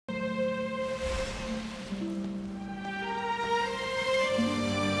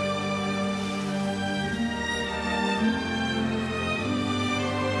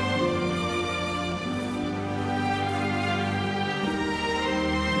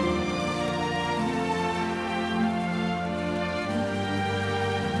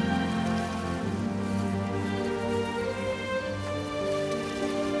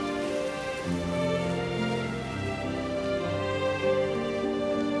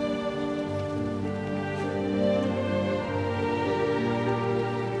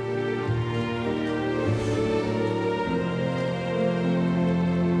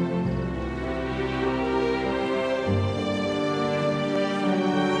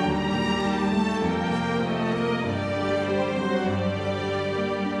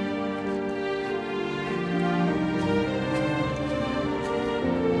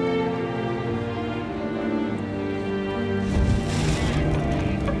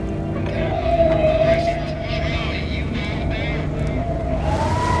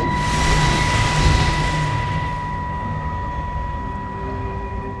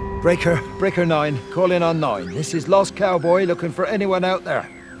Breaker 9, call in on 9. This is Lost Cowboy looking for anyone out there.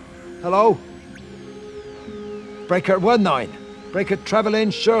 Hello? Breaker 19. Breaker Travel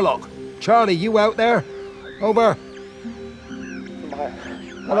in Sherlock. Charlie, you out there? Over.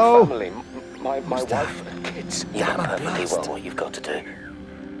 Hello? My family, my wife and kids. You know perfectly well what you've got to do.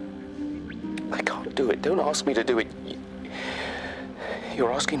 I can't do it. Don't ask me to do it.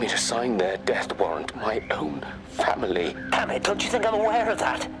 You're asking me to sign their death warrant. My own family. Damn it, don't you think I'm aware of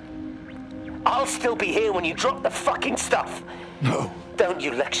that? I'll still be here when you drop the fucking stuff. No. Don't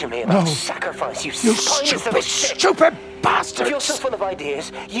you lecture me about sacrifice, you spineless little shit. Stupid bastards! If you're so full of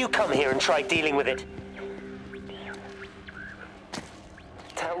ideas, you come here and try dealing with it.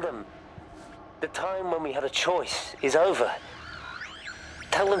 Tell them the time when we had a choice is over.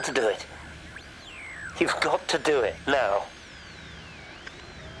 Tell them to do it. You've got to do it now.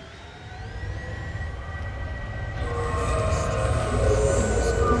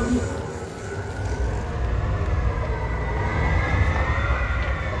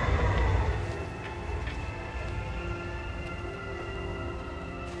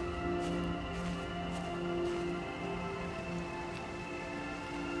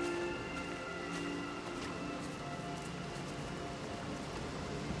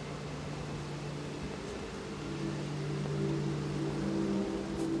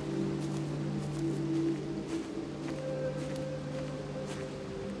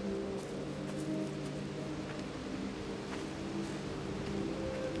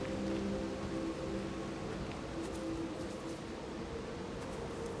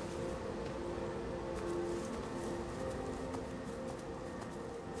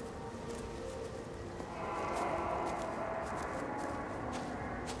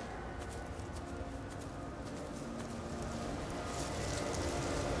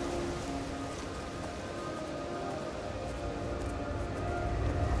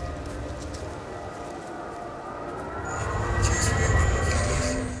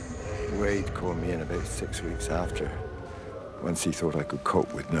 Wade called me in about 6 weeks after, once he thought I could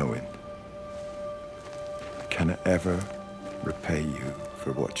cope with knowing. Can I ever repay you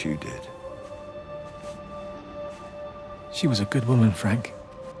for what you did? She was a good woman, Frank.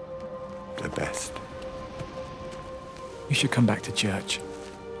 The best. You should come back to church.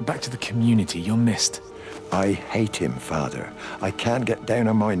 Back to the community. You're missed. I hate him, Father. I can't get down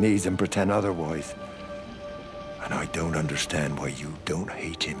on my knees and pretend otherwise. And I don't understand why you don't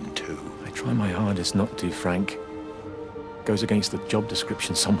hate him too. I try my hardest not to, Frank. Goes against the job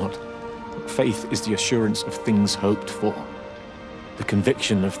description somewhat. Faith is the assurance of things hoped for. The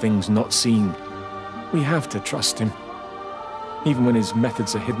conviction of things not seen. We have to trust him, even when his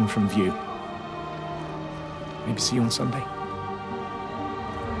methods are hidden from view. Maybe see you on Sunday.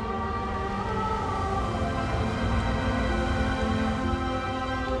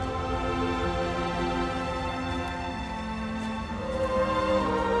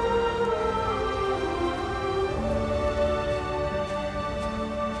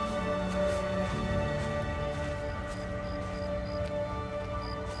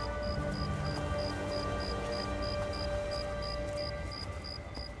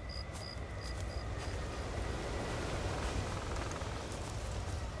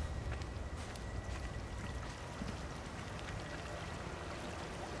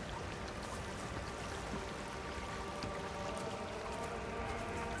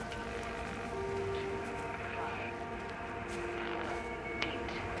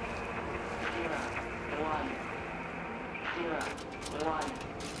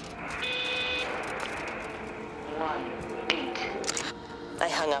 I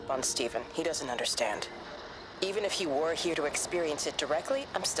hung up on Stephen. He doesn't understand. Even if he were here to experience it directly,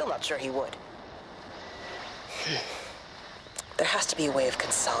 I'm still not sure he would. There has to be a way of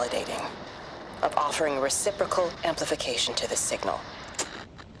consolidating, of offering reciprocal amplification to the signal.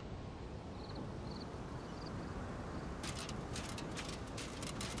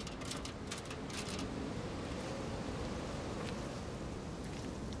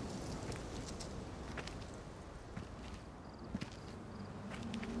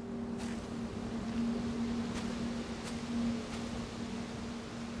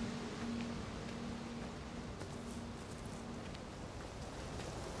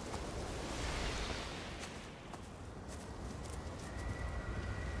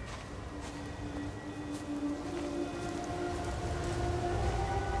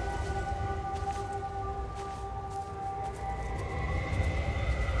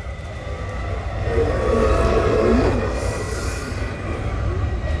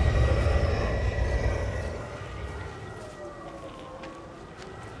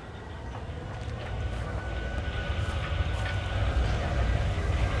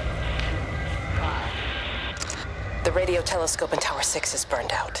 The radio telescope in Tower 6 is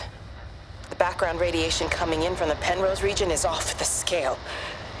burned out. The background radiation coming in from the Penrose region is off the scale.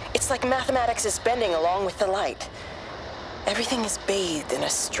 It's like mathematics is bending along with the light. Everything is bathed in a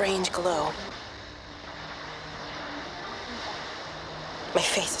strange glow. My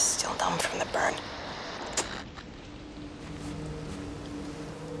face is still numb from the burn.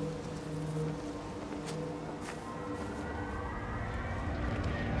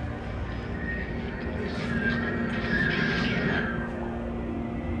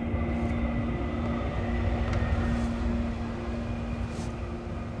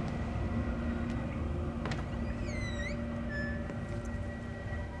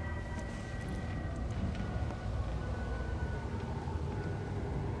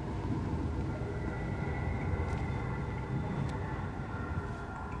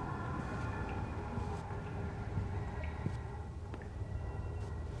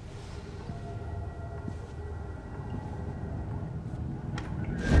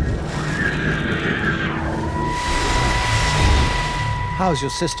 How's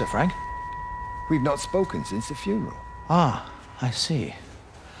your sister, Frank? We've not spoken since the funeral. Ah, I see.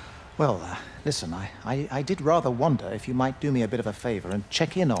 Well, listen, I did rather wonder if you might do me a bit of a favor and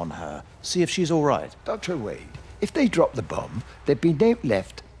check in on her, see if she's all right. Dr. Wade, if they dropped the bomb, there'd be naught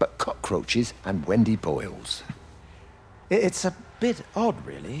left but cockroaches and Wendy Boyles. It's a bit odd,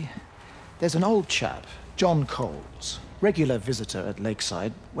 really. There's an old chap, John Coles, regular visitor at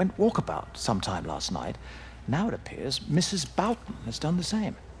Lakeside, went walkabout sometime last night. Now it appears Mrs. Boughton has done the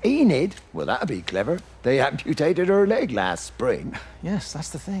same. Enid? Well, that'd be clever. They amputated her leg last spring. Yes,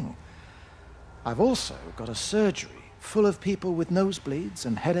 that's the thing. I've also got a surgery full of people with nosebleeds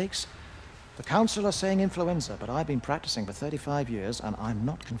and headaches. The council are saying influenza, but I've been practicing for 35 years and I'm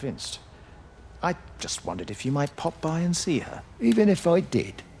not convinced. I just wondered if you might pop by and see her. Even if I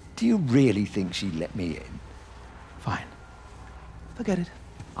did, do you really think she'd let me in? Fine. Forget it.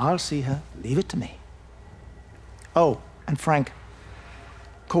 I'll see her. Leave it to me. Oh, and Frank,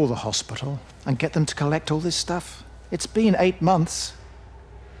 call the hospital and get them to collect all this stuff. It's been 8 months.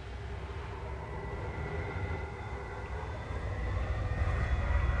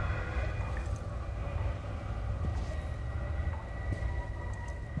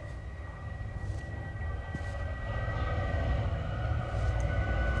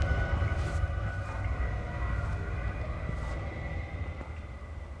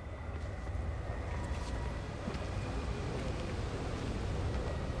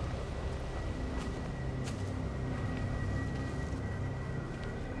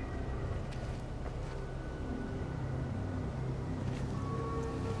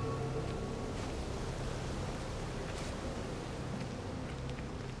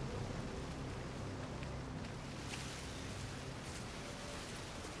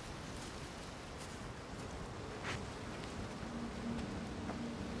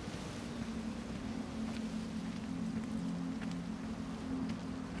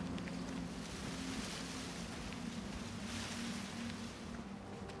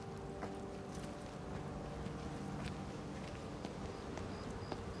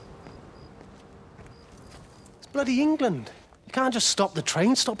 Bloody England. You can't just stop the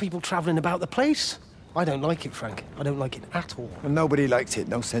train, stop people travelling about the place. I don't like it, Frank. I don't like it at all. Well, nobody likes it.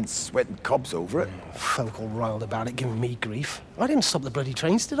 No sense sweating cobs over it. Folk all riled about it, giving me grief. I didn't stop the bloody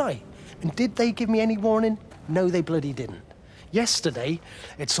trains, did I? And did they give me any warning? No, they bloody didn't. Yesterday,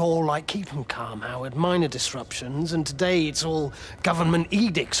 it's all like, keep 'em calm, Howard, minor disruptions, and today it's all government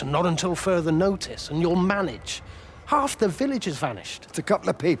edicts and not until further notice, and you'll manage. Half the village has vanished. It's a couple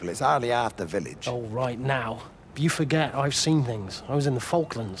of people. It's hardly half the village. Oh, right now. You forget, I've seen things. I was in the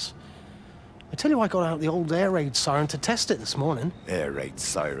Falklands. I tell you, I got out the old air raid siren to test it this morning. Air raid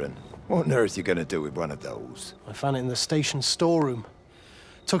siren. What on earth are you going to do with one of those? I found it in the station storeroom.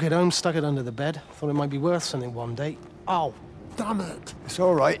 Took it home, stuck it under the bed. Thought it might be worth something one day. Oh, damn it. It's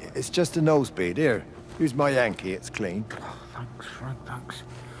all right. It's just a nosebleed. Here, use my Yankee. It's clean. Oh, thanks, Frank, thanks.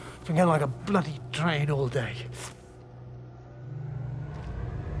 Been getting like a bloody train all day.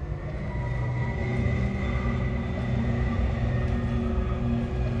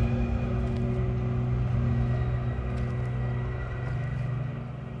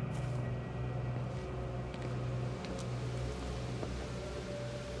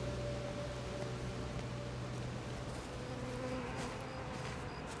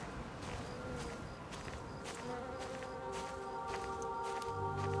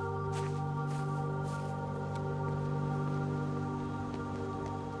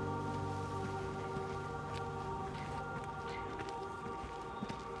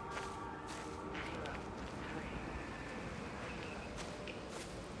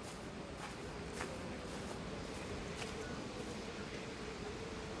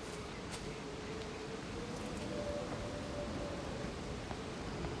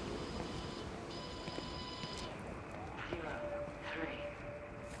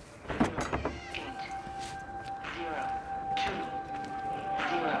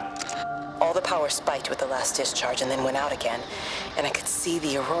 All the power spiked with the last discharge and then went out again, and I could see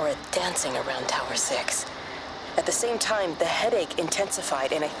the aurora dancing around Tower 6. At the same time, the headache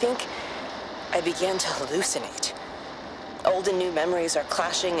intensified, and I think I began to hallucinate. Old and new memories are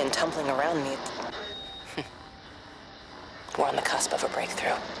clashing and tumbling around me. We're on the cusp of a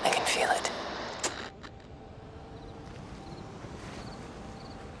breakthrough. I can feel it.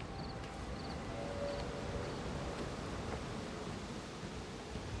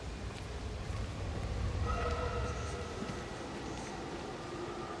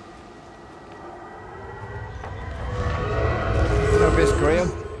 Miss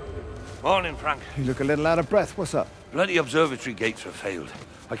Graham. Morning, Frank. You look a little out of breath. What's up? Bloody observatory gates have failed.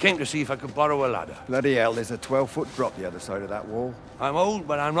 I came to see if I could borrow a ladder. Bloody hell, there's a 12-foot drop the other side of that wall. I'm old,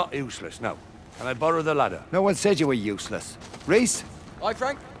 but I'm not useless. Now, can I borrow the ladder? No one said you were useless. Reese? Hi,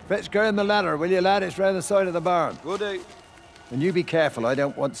 Frank. Fetch Graham the ladder, will you, lad? It's round the side of the barn. Will do. And you be careful. I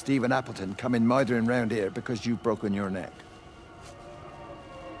don't want Stephen Appleton coming mithering round here because you've broken your neck.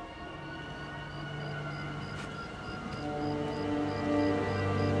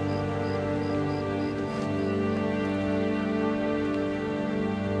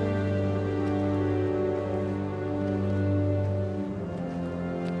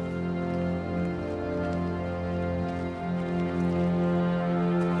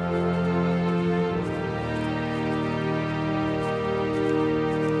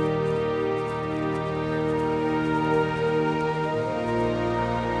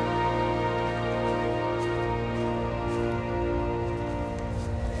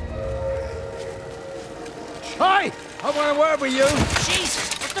 Hi! I want to word with you!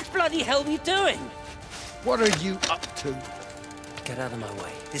 Jesus, what the bloody hell are you doing? What are you up to? Get out of my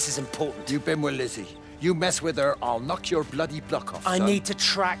way. This is important. You've been with Lizzie. You mess with her, I'll knock your bloody block off, I son. need to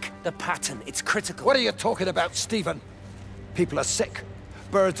track the pattern. It's critical. What are you talking about, Stephen? People are sick.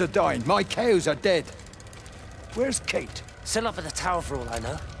 Birds are dying. My cows are dead. Where's Kate? Still up at the tower for all I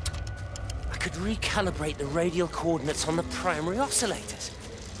know. I could recalibrate the radial coordinates on the primary oscillators.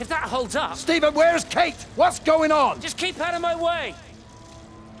 If that holds up... Stephen, where's Kate? What's going on? Just keep out of my way!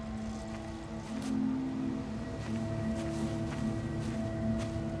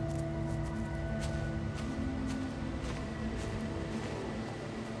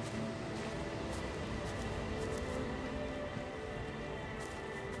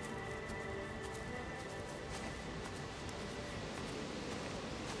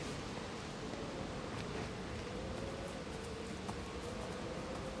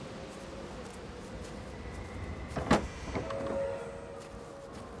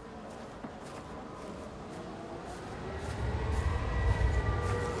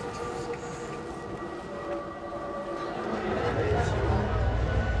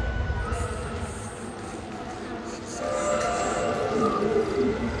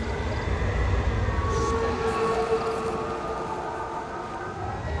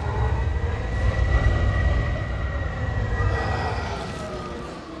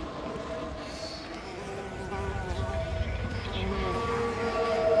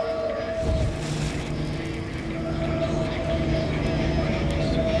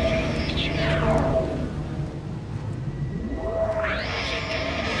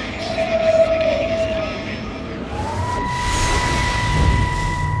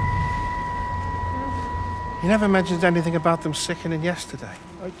 You never mentioned anything about them sickening yesterday.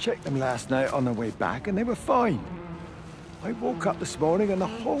 I checked them last night on the way back and they were fine. I woke up this morning and the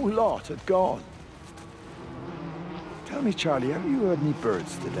whole lot had gone. Tell me, Charlie, have you heard any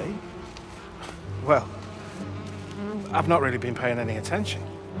birds today? Well, I've not really been paying any attention.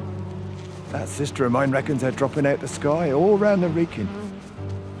 That sister of mine reckons they're dropping out the sky all round the Wrekin.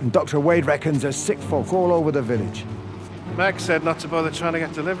 And Dr. Wade reckons there's sick folk all over the village. Meg said not to bother trying to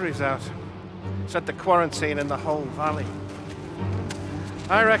get deliveries out. Said the quarantine in the whole valley.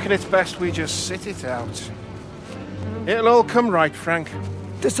 I reckon it's best we just sit it out. It'll all come right, Frank.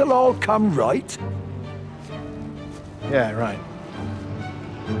 This'll all come right? Yeah, right.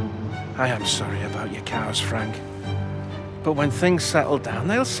 I am sorry about your cows, Frank. But when things settle down,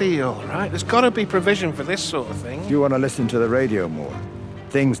 they'll see you all right. There's got to be provision for this sort of thing. You want to listen to the radio more?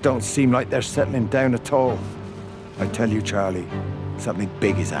 Things don't seem like they're settling down at all. I tell you, Charlie, something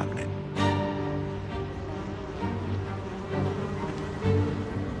big is happening.